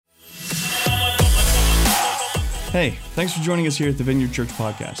Hey, thanks for joining us here at the Vineyard Church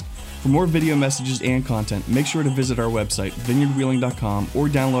Podcast. For more video messages and content, make sure to visit our website, vineyardwheeling.com, or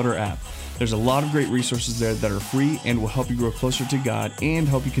download our app. There's a lot of great resources there that are free and will help you grow closer to God and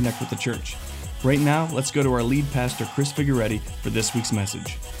help you connect with the church. Right now, let's go to our lead pastor, Chris Figueretti, for this week's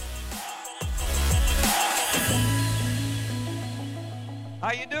message.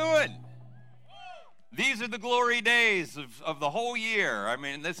 How you doing? These are the glory days of the whole year. I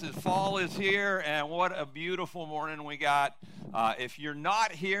mean, fall is here, and what a beautiful morning we got. If you're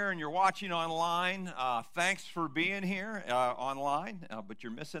not here and you're watching online, thanks for being here online, but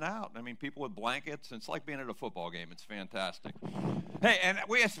you're missing out. I mean, people with blankets, it's like being at a football game. It's fantastic. Hey, and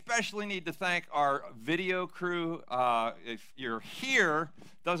we especially need to thank our video crew. If you're here,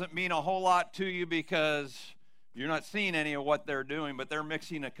 doesn't mean a whole lot to you because you're not seeing any of what they're doing, but they're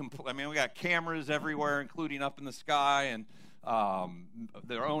mixing we got cameras everywhere, including up in the sky, and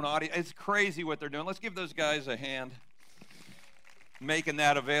their own audio. It's crazy what they're doing. Let's give those guys a hand, making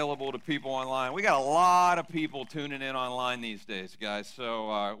that available to people online. We got a lot of people tuning in online these days, guys.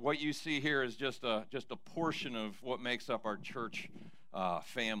 So what you see here is just a portion of what makes up our church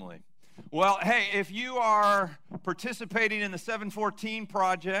family. Well, hey, if you are participating in the 714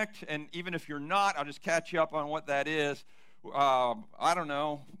 project, and even if you're not, I'll just catch you up on what that is.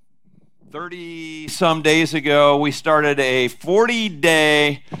 30-some days ago, we started a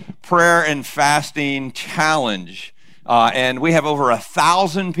 40-day prayer and fasting challenge. And we have over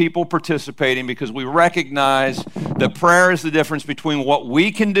 1,000 people participating because we recognize that prayer is the difference between what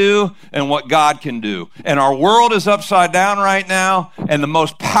we can do and what God can do. And our world is upside down right now, and the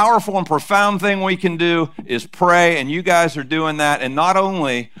most powerful and profound thing we can do is pray, and you guys are doing that. And not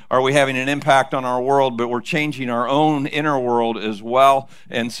only are we having an impact on our world, but we're changing our own inner world as well.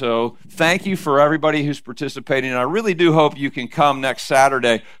 And so thank you for everybody who's participating, and I really do hope you can come next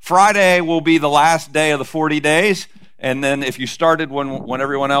Saturday. Friday will be the last day of the 40 days. And then if you started when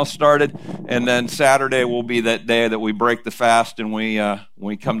everyone else started, and then Saturday will be that day that we break the fast and we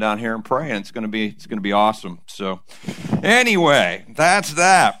come down here and pray, and it's going to be awesome. So anyway, that's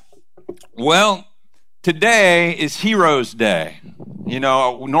that. Well, today is Heroes Day. You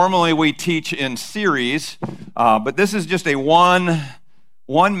know, normally we teach in series, but this is just a one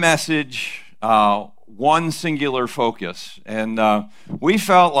message, one singular focus. And we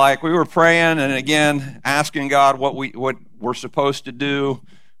felt like we were praying and again asking God what we're supposed to do,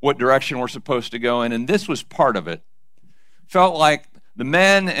 what direction we're supposed to go in, and this was part of it. Felt like the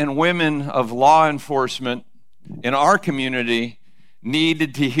men and women of law enforcement in our community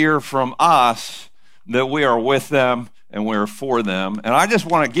needed to hear from us that we are with them and we're for them. And I just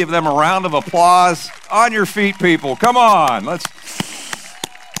want to give them a round of applause. On your feet, people. Come on. Let's.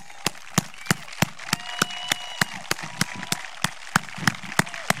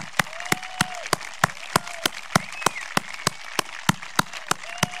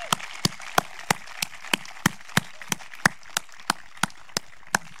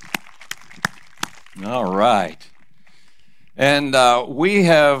 All right. And we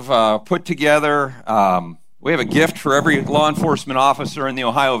have put together, we have a gift for every law enforcement officer in the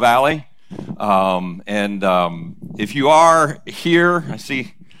Ohio Valley. If you are here,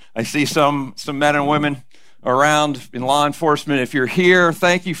 I see some men and women around in law enforcement. If you're here,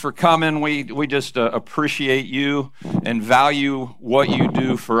 thank you for coming. We just appreciate you and value what you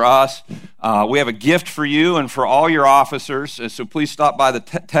do for us. We have a gift for you and for all your officers, so please stop by the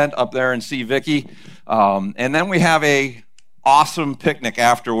tent up there and see Vicki. And then we have a awesome picnic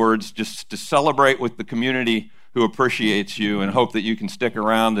afterwards just to celebrate with the community who appreciates you, and hope that you can stick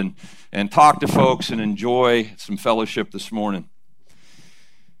around and talk to folks and enjoy some fellowship this morning.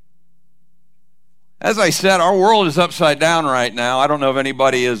 As I said, our world is upside down right now. I don't know if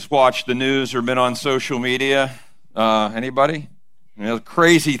anybody has watched the news or been on social media. Anybody?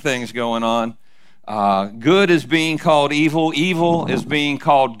 Crazy things going on. Good is being called evil. Evil is being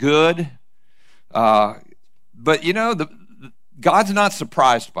called good. But you know, God's not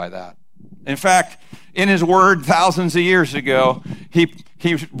surprised by that. In fact, in His Word thousands of years ago, He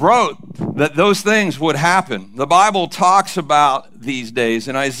wrote that those things would happen. The Bible talks about these days.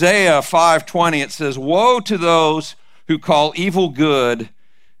 In Isaiah 5:20, it says, "Woe to those who call evil good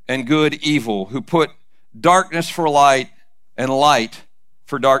and good evil, who put darkness for light and light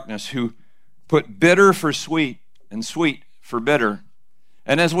for darkness, who put bitter for sweet and sweet for bitter."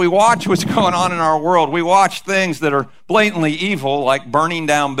 And as we watch what's going on in our world, we watch things that are blatantly evil, like burning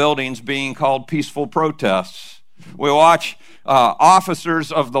down buildings being called peaceful protests. We watch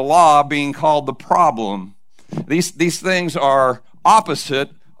officers of the law being called the problem. These things are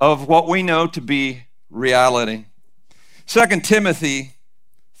opposite of what we know to be reality. 2 Timothy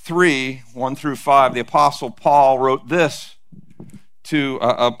 3, 1 through 5, the Apostle Paul wrote this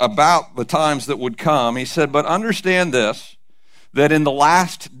about the times that would come. He said, "But understand this, that in the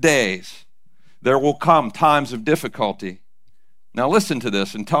last days there will come times of difficulty." Now listen to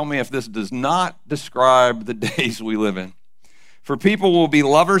this and tell me if this does not describe the days we live in. "For people will be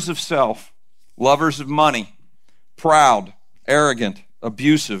lovers of self, lovers of money, proud, arrogant,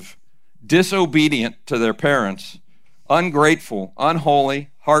 abusive, disobedient to their parents, ungrateful, unholy,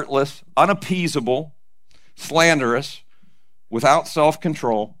 heartless, unappeasable, slanderous, without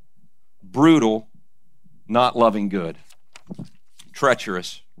self-control, brutal, not loving good,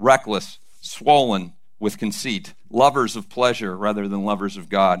 treacherous, reckless, swollen with conceit, lovers of pleasure rather than lovers of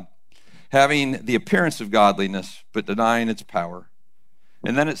God, having the appearance of godliness but denying its power."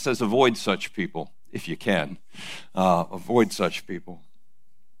 And then it says, avoid such people if you can. Avoid such people.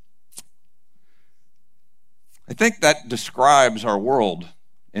 I think that describes our world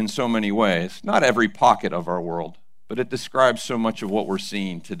in so many ways. Not every pocket of our world, but it describes so much of what we're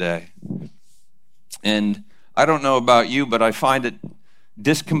seeing today. And I don't know about you, but I find it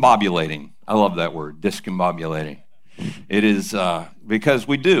discombobulating. I love that word, discombobulating. It is because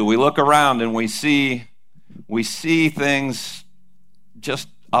we look around and we see things just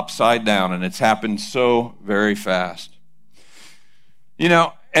upside down, and it's happened so very fast. You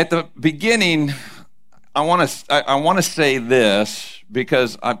know, at the beginning, I want to say this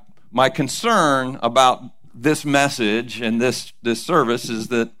because my concern about this message and this service is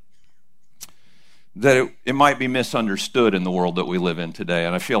that it might be misunderstood in the world that we live in today,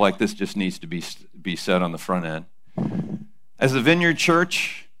 and I feel like this just needs to be said on the front end. As the Vineyard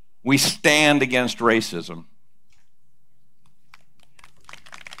Church, we stand against racism.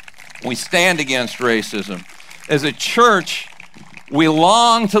 We stand against racism. As a church, we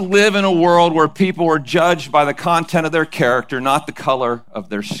long to live in a world where people are judged by the content of their character, not the color of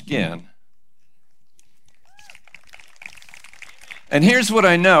their skin. And here's what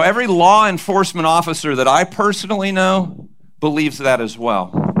I know. Every law enforcement officer that I personally know believes that as well.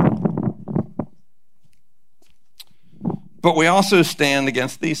 But we also stand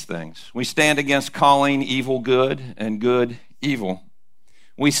against these things. We stand against calling evil good and good evil.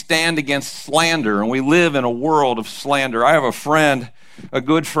 We stand against slander, and we live in a world of slander. I have a friend, a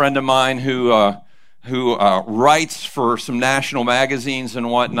good friend of mine, who writes for some national magazines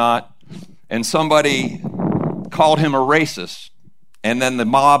and whatnot, and somebody called him a racist, and then the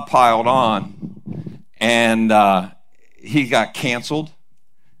mob piled on, and he got canceled,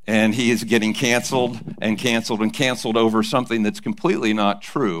 and he is getting canceled and canceled and canceled over something that's completely not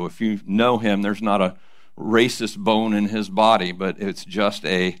true. If you know him, there's not a racist bone in his body, but it's just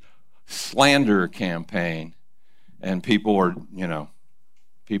a slander campaign, and people are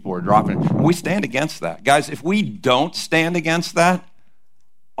dropping it. We stand against that. Guys, if we don't stand against that,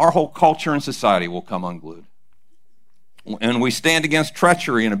 our whole culture and society will come unglued. And we stand against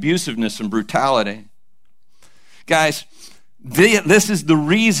treachery and abusiveness and brutality. Guys, this is the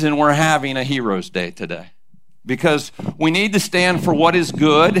reason we're having a Heroes Day today. Because we need to stand for what is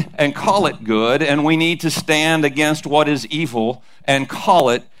good and call it good, and we need to stand against what is evil and call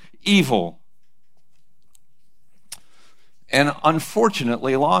it evil. And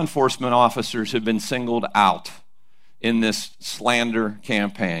unfortunately, law enforcement officers have been singled out in this slander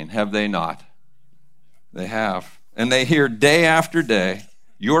campaign, have they not? They have. And they hear day after day,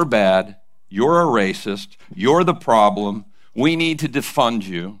 "You're bad, you're a racist, you're the problem, we need to defund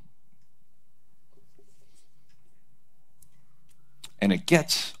you." And it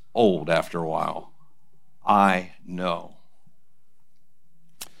gets old after a while. I know.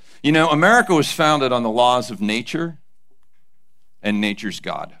 You know, America was founded on the laws of nature and nature's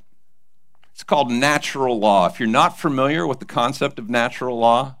God. It's called natural law. If you're not familiar with the concept of natural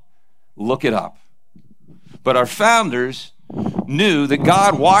law, look it up. But our founders knew that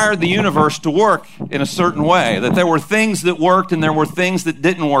God wired the universe to work in a certain way, that there were things that worked and there were things that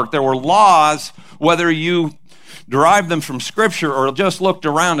didn't work. There were laws, whether you derived them from Scripture or just looked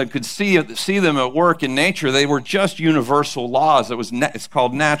around and could see them at work in nature. They were just universal laws. It's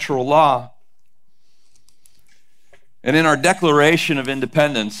called natural law. And in our Declaration of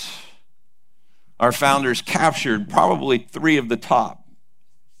Independence, our founders captured probably 3 of the top.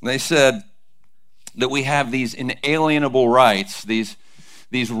 They said that we have these inalienable rights, these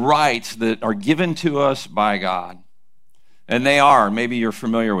rights that are given to us by God. And they are, maybe you're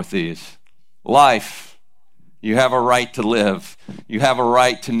familiar with these. Life. You have a right to live. You have a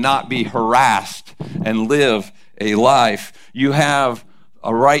right to not be harassed and live a life. You have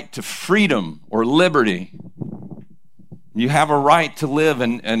a right to freedom or liberty. You have a right to live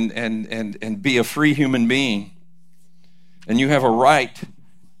and be a free human being. And you have a right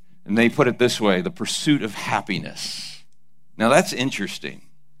And they put it this way, the pursuit of happiness. Now that's interesting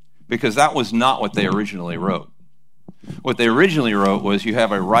because that was not what they originally wrote. What they originally wrote was you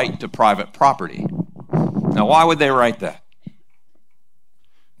have a right to private property. Now why would they write that?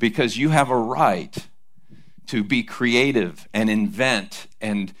 Because you have a right to be creative and invent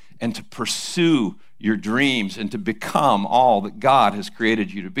and to pursue your dreams and to become all that God has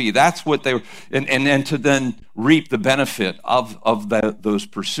created you to be. That's what they were, and to then reap the benefit of those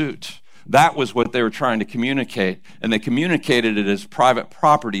pursuits. That was what they were trying to communicate, and they communicated it as private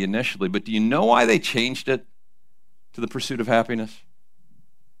property initially. But do you know why they changed it to the pursuit of happiness?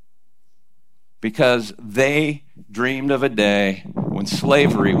 Because they dreamed of a day when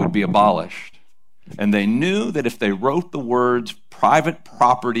slavery would be abolished. And they knew that if they wrote the words private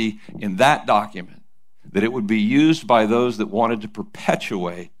property in that document, that it would be used by those that wanted to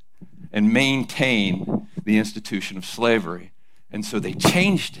perpetuate and maintain the institution of slavery. And so they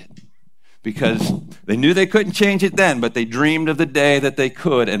changed it because they knew they couldn't change it then, but they dreamed of the day that they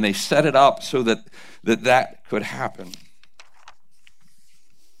could, and they set it up so that could happen.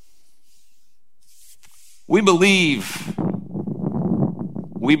 We believe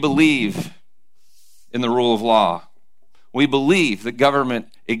in the rule of law. We believe that government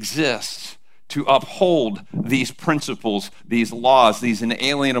exists to uphold these principles, these laws, these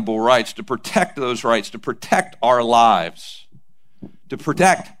inalienable rights, to protect those rights, to protect our lives, to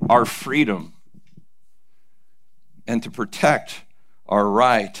protect our freedom, and to protect our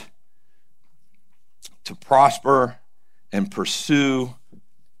right to prosper and pursue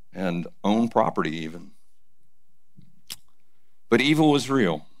and own property even. But evil is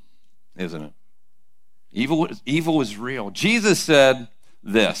real, isn't it? Evil is real. Jesus said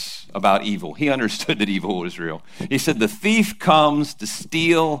this about evil. He understood that evil was real. He said, the thief comes to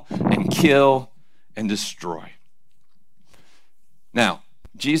steal and kill and destroy. Now,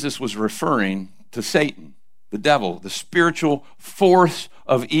 Jesus was referring to Satan, the devil, the spiritual force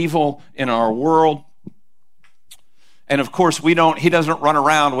of evil in our world. And of course, he doesn't run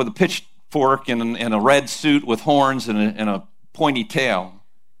around with a pitchfork and a red suit with horns and a pointy tail.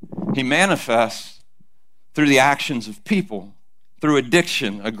 He manifests through the actions of people, through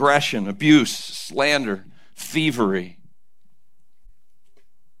addiction, aggression, abuse, slander, thievery.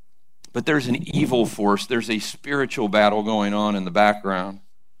 But there's an evil force. There's a spiritual battle going on in the background.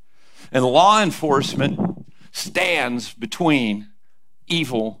 And law enforcement stands between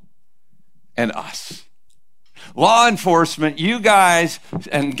evil and us. Law enforcement, you guys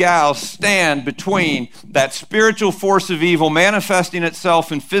and gals stand between that spiritual force of evil manifesting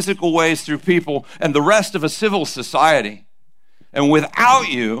itself in physical ways through people and the rest of a civil society. And without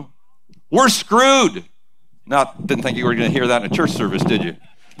you, we're screwed. Didn't think you were going to hear that in a church service, did you?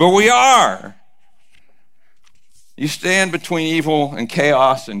 But we are. You stand between evil and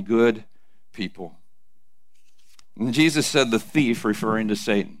chaos and good people. And Jesus said the thief, referring to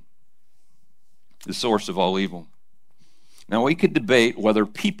Satan, the source of all evil. Now, we could debate whether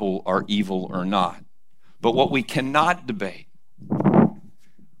people are evil or not, but what we cannot debate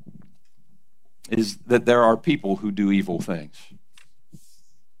is that there are people who do evil things.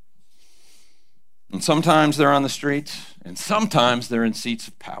 And sometimes they're on the streets, and sometimes they're in seats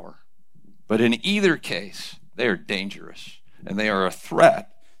of power. But in either case, they are dangerous, and they are a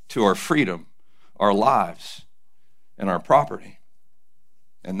threat to our freedom, our lives, and our property.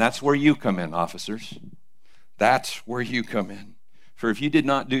 And that's where you come in, officers. That's where you come in. For if you did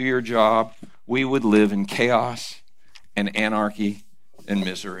not do your job, we would live in chaos and anarchy and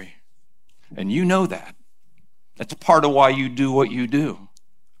misery. And you know that. That's part of why you do what you do.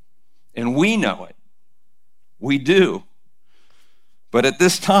 And we know it. We do. But at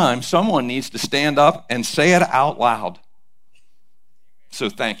this time, someone needs to stand up and say it out loud. So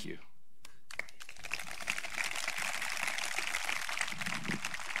thank you.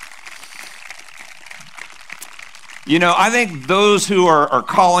 You know, I think those who are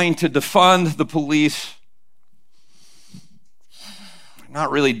calling to defund the police are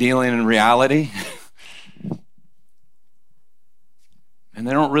not really dealing in reality. And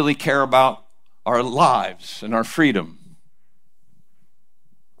they don't really care about our lives and our freedom.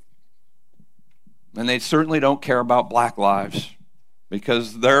 And they certainly don't care about black lives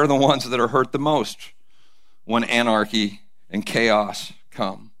because they're the ones that are hurt the most when anarchy and chaos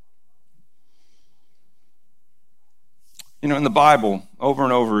come. You know, in the Bible, over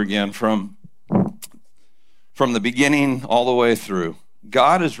and over again, from the beginning all the way through,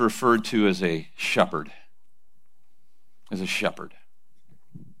 God is referred to as a shepherd. As a shepherd.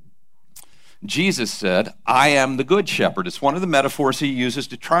 Jesus said, I am the good shepherd. It's one of the metaphors he uses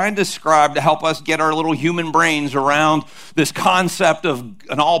to try and describe, to help us get our little human brains around this concept of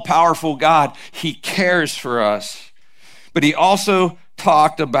an all-powerful God. He cares for us. But he also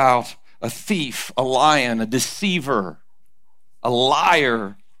talked about a thief, a lion, a deceiver, a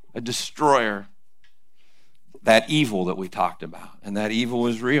liar, a destroyer. That evil that we talked about. And that evil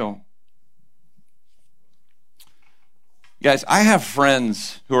is real. Guys, I have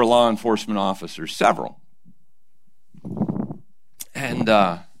friends who are law enforcement officers, several. And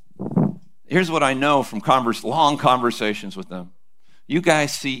here's what I know from long conversations with them. You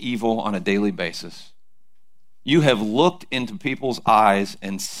guys see evil on a daily basis. You have looked into people's eyes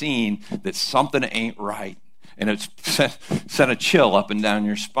and seen that something ain't right. And it's sent a chill up and down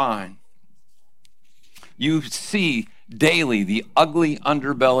your spine. You see daily the ugly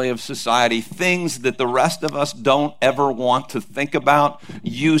underbelly of society, things that the rest of us don't ever want to think about.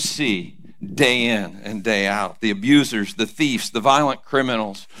 You see day in and day out. The abusers, the thieves, the violent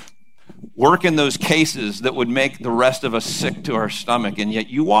criminals work in those cases that would make the rest of us sick to our stomach. And yet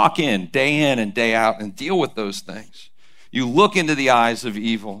you walk in and day out and deal with those things. You look into the eyes of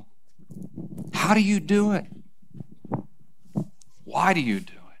evil. How do you do it? Why do you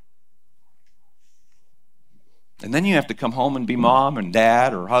do it? And then you have to come home and be mom and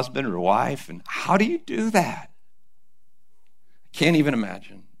dad or husband or wife. And how do you do that? I can't even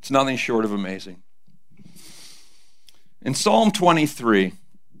imagine. It's nothing short of amazing. In Psalm 23,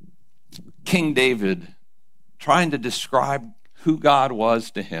 King David, trying to describe who God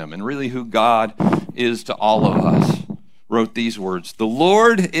was to him and really who God is to all of us, wrote these words, "The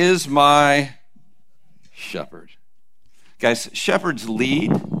Lord is my shepherd." Guys, shepherds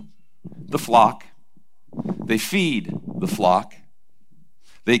lead the flock. They feed the flock,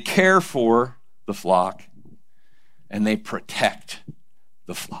 they care for the flock, and they protect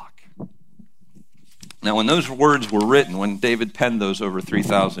the flock. Now, when those words were written, when David penned those over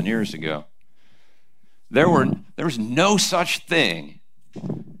 3,000 years ago, there was no such thing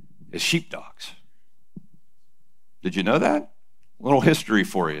as sheepdogs. Did you know that? A little history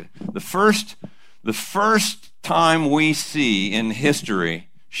for you. The first time we see in history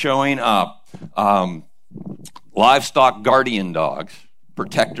showing up livestock guardian dogs,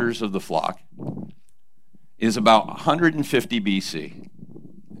 protectors of the flock, is about 150 BC.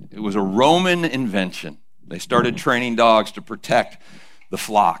 It was a Roman invention. They started training dogs to protect the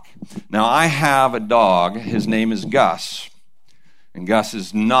flock. Now, I have a dog. His name is Gus. And Gus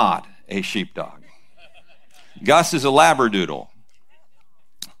is not a sheepdog. Gus is a Labradoodle.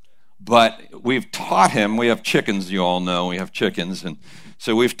 But we've taught him, we have chickens, you all know, we have chickens, and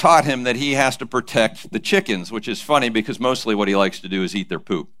so we've taught him that he has to protect the chickens, which is funny because mostly what he likes to do is eat their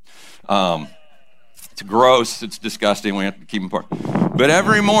poop. It's gross, it's disgusting, we have to keep him apart. But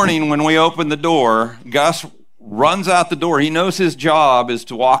every morning when we open the door, Gus runs out the door. He knows his job is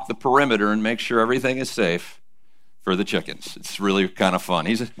to walk the perimeter and make sure everything is safe for the chickens. It's really kind of fun.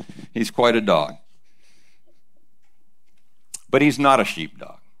 He's quite a dog. But he's not a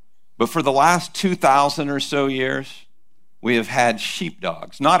sheepdog. But for the last 2,000 or so years, we have had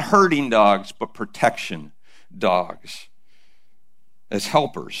sheepdogs, not herding dogs, but protection dogs as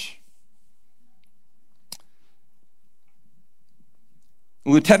helpers.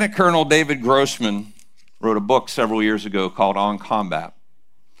 Lieutenant Colonel David Grossman wrote a book several years ago called On Combat.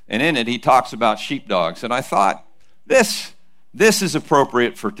 And in it, he talks about sheepdogs. And I thought, this is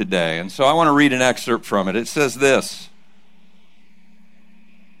appropriate for today. And so I want to read an excerpt from it. It says this.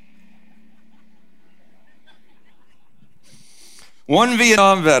 One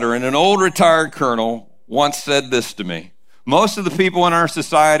Vietnam veteran, an old retired colonel, once said this to me: most of the people in our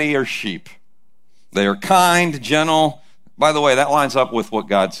society are sheep. They are kind, gentle. By the way, that lines up with what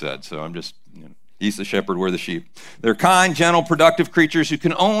God said, so I'm just, he's the shepherd, we're the sheep. They're kind, gentle, productive creatures who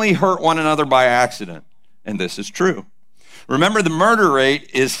can only hurt one another by accident. And this is true. Remember, the murder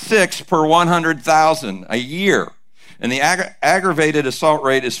rate is 6 per 100,000 a year. And the aggravated assault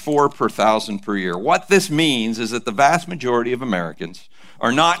rate is 4 per 1,000 per year. What this means is that the vast majority of Americans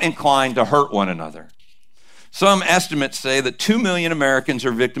are not inclined to hurt one another. Some estimates say that 2 million Americans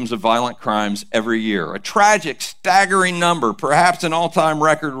are victims of violent crimes every year, a tragic, staggering number, perhaps an all-time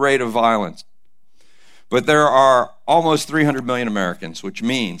record rate of violence. But there are almost 300 million Americans, which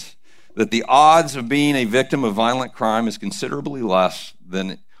means that the odds of being a victim of violent crime is considerably less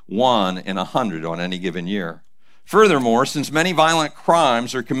than 1 in 100 on any given year. Furthermore, since many violent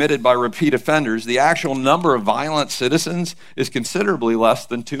crimes are committed by repeat offenders, the actual number of violent citizens is considerably less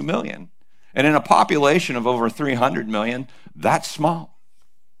than 2 million. And in a population of over 300 million, that's small.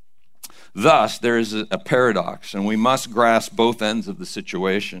 Thus, there is a paradox, and we must grasp both ends of the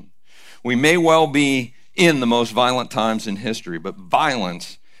situation. We may well be in the most violent times in history, but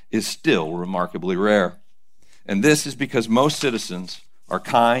violence is still remarkably rare. And this is because most citizens are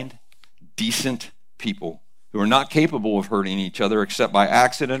kind, decent people who are not capable of hurting each other except by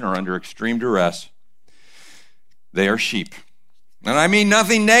accident or under extreme duress. They are sheep. And I mean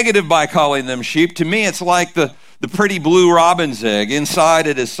nothing negative by calling them sheep. To me, it's like the pretty blue robin's egg. Inside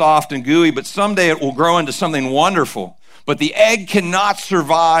it is soft and gooey, but someday it will grow into something wonderful. But the egg cannot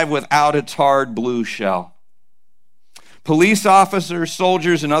survive without its hard blue shell. Police officers,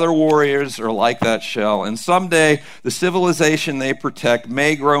 soldiers, and other warriors are like that shell. And someday the civilization they protect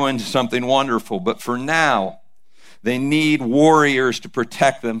may grow into something wonderful. But for now, they need warriors to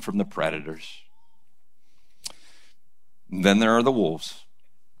protect them from the predators. And then there are the wolves.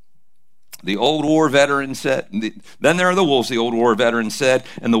 The old war veteran said, then there are the wolves, the old war veteran said,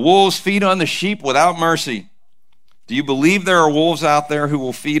 and the wolves feed on the sheep without mercy. Do you believe there are wolves out there who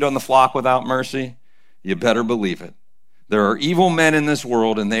will feed on the flock without mercy? You better believe it. There are evil men in this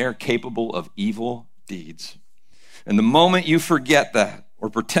world, and they are capable of evil deeds. And the moment you forget that or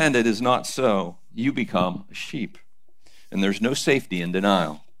pretend it is not so, you become a sheep. And there's no safety in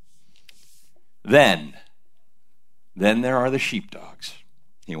denial. Then there are the sheepdogs,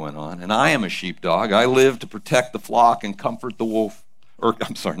 he went on. And I am a sheepdog. I live to protect the flock and comfort the wolf.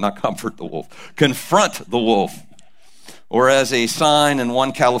 Confront the wolf. Or as a sign in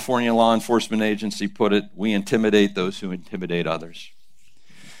one California law enforcement agency put it, we intimidate those who intimidate others.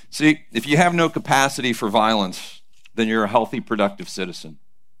 See, if you have no capacity for violence, then you're a healthy, productive citizen.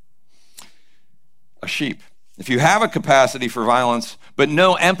 A sheep. If you have a capacity for violence, but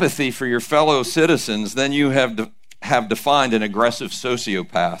no empathy for your fellow citizens, then you have defined an aggressive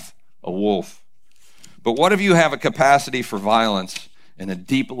sociopath, a wolf. But what if you have a capacity for violence and a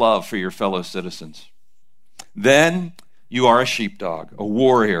deep love for your fellow citizens? Then you are a sheepdog, a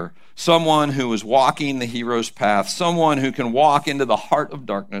warrior, someone who is walking the hero's path, someone who can walk into the heart of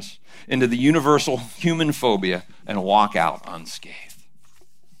darkness, into the universal human phobia, and walk out unscathed.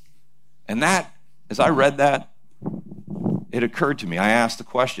 And that, as I read that, it occurred to me. I asked the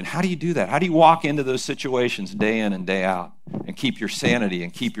question, how do you do that? How do you walk into those situations day in and day out and keep your sanity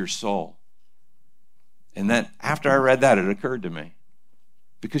and keep your soul? And then after I read that, it occurred to me.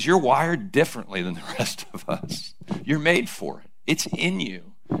 Because you're wired differently than the rest of us. You're made for it. It's in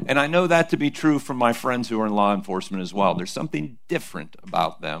you. And I know that to be true from my friends who are in law enforcement as well. There's something different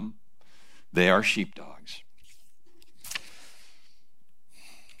about them. They are sheepdogs.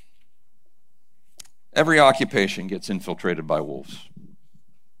 Every occupation gets infiltrated by wolves.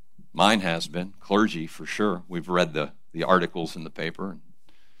 Mine has been. Clergy, for sure. We've read the articles in the paper and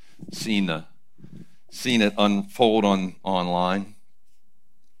seen it unfold online.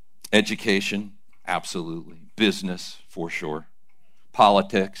 Education, absolutely. Business, for sure.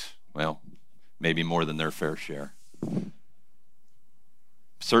 Politics, well, maybe more than their fair share.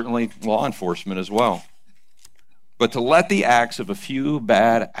 Certainly law enforcement as well. But to let the acts of a few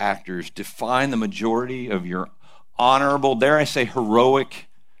bad actors define the majority of your honorable, dare I say heroic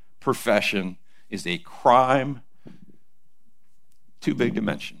profession is a crime too big to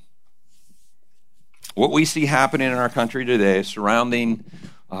mention. What we see happening in our country today surrounding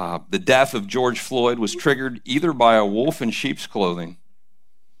the death of George Floyd was triggered either by a wolf in sheep's clothing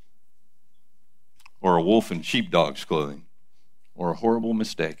or a wolf in sheepdog's clothing or a horrible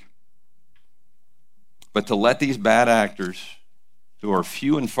mistake. But to let these bad actors, who are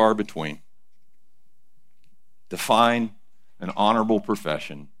few and far between, define an honorable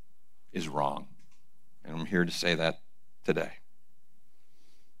profession is wrong. And I'm here to say that today.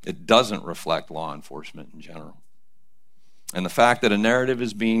 It doesn't reflect law enforcement in general. And the fact that a narrative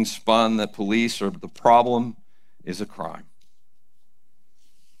is being spun that police are the problem is a crime.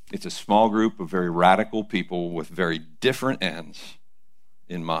 It's a small group of very radical people with very different ends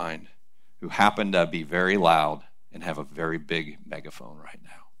in mind who happen to be very loud and have a very big megaphone right now.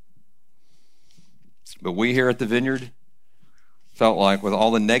 But we here at the Vineyard felt like with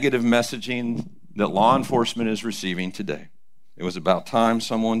all the negative messaging that law enforcement is receiving today, it was about time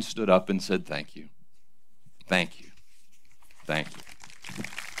someone stood up and said, thank you. Thank you. Thank you.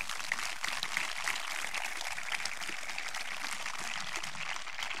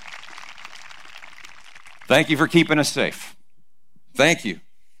 Thank you for keeping us safe. Thank you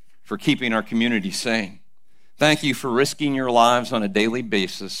for keeping our community sane. Thank you for risking your lives on a daily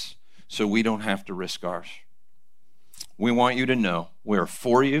basis so we don't have to risk ours. We want you to know we are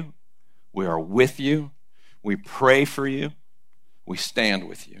for you, we are with you, we pray for you, we stand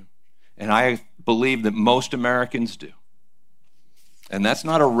with you. And I believe that most Americans do. And that's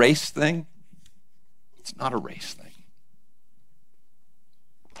not a race thing. It's not a race thing.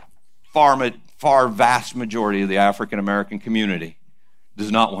 far vast majority of the African American community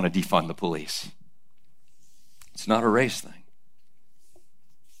does not want to defund the police. It's not a race thing.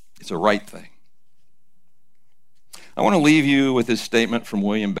 It's a right thing. I want to leave you with this statement from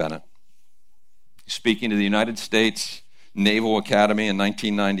William Bennett, speaking to the United States Naval Academy in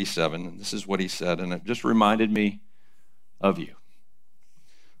 1997. And this is what he said, and it just reminded me of you.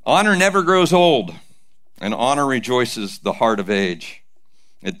 Honor never grows old, and honor rejoices the heart of age.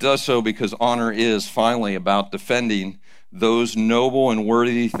 It does so because honor is finally about defending those noble and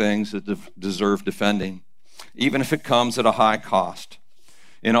worthy things that deserve defending, even if it comes at a high cost.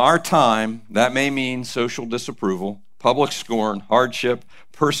 In our time, that may mean social disapproval, public scorn, hardship,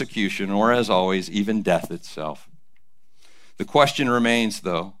 persecution, or as always, even death itself. The question remains,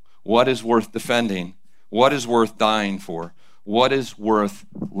 though, what is worth defending? What is worth dying for? What is worth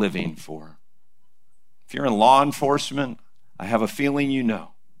living for? If you're in law enforcement, I have a feeling you know.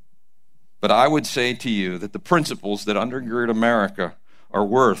 But I would say to you that the principles that undergird America are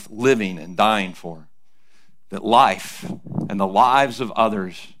worth living and dying for. That life and the lives of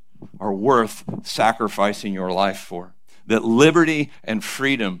others are worth sacrificing your life for. That liberty and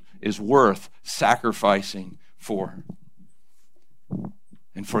freedom is worth sacrificing for.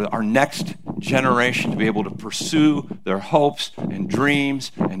 And for our next generation to be able to pursue their hopes and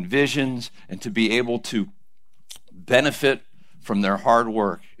dreams and visions and to be able to benefit from their hard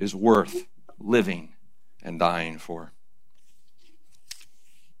work is worth living and dying for.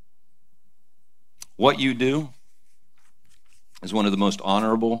 What you do is one of the most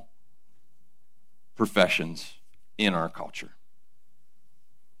honorable professions in our culture.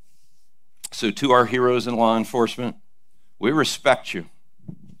 So to our heroes in law enforcement, we respect you.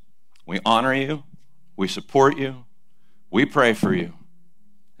 We honor you. We support you. We pray for you.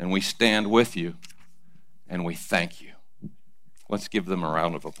 And we stand with you. And we thank you. Let's give them a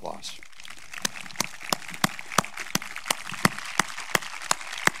round of applause.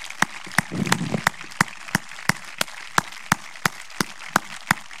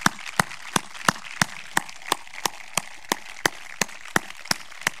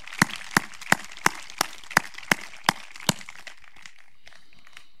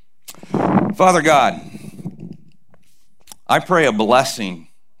 Father God, I pray a blessing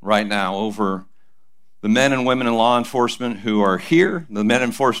right now over the men and women in law enforcement who are here, the men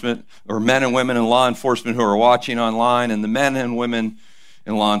and women in law enforcement who are watching online, and the men and women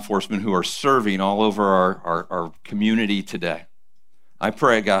in law enforcement who are serving all over our community today. I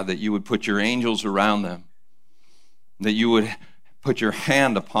pray, God, that you would put your angels around them, that you would put your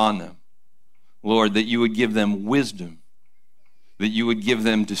hand upon them, Lord, that you would give them wisdom, that you would give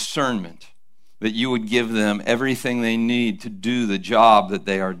them discernment, that you would give them everything they need to do the job that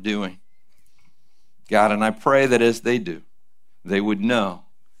they are doing. God, and I pray that as they do, they would know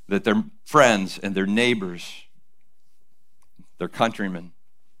that their friends and their neighbors, their countrymen,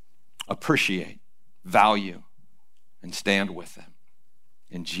 appreciate, value, and stand with them.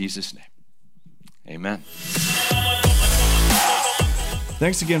 In Jesus' name, amen.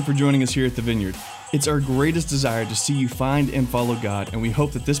 Thanks again for joining us here at the Vineyard. It's our greatest desire to see you find and follow God, and we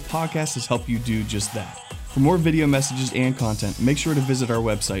hope that this podcast has helped you do just that. For more video messages and content, make sure to visit our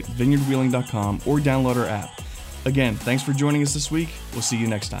website, vineyardwheeling.com, or download our app. Again, thanks for joining us this week. We'll see you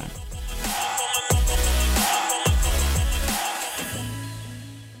next time.